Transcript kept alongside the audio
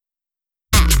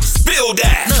Spill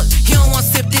that. Look, he don't want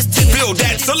to sip this tea. Spill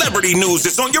that celebrity news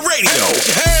that's on your radio.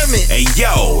 Herman. Hey,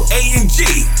 yo, A&G.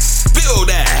 Spill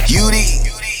that.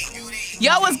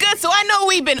 Yo, what's good? So I know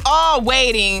we've been all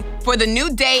waiting for the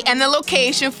new date and the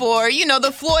location for,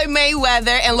 the Floyd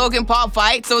Mayweather and Logan Paul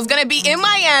fight. So it's going to be in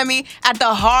Miami at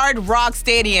the Hard Rock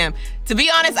Stadium. To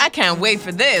be honest, I can't wait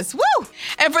for this. Woo!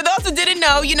 And for those who didn't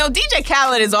know, DJ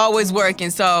Khaled is always working.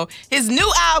 So his new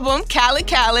album,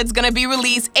 Khaled's going to be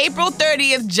released April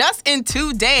 30th, just in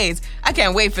 2 days. I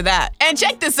can't wait for that. And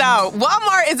check this out.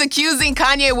 Walmart is accusing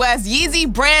Kanye West's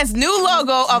Yeezy brand's new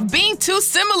logo of being too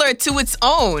similar to its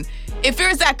own. It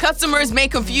fears that customers may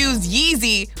confuse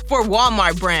Yeezy for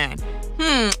Walmart brand.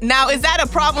 Now is that a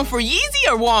problem for Yeezy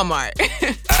or Walmart?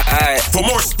 For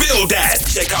more Spill That,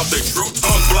 check out the True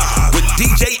Talk Blog with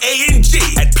DJ A&G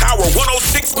at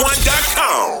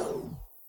power1061.com.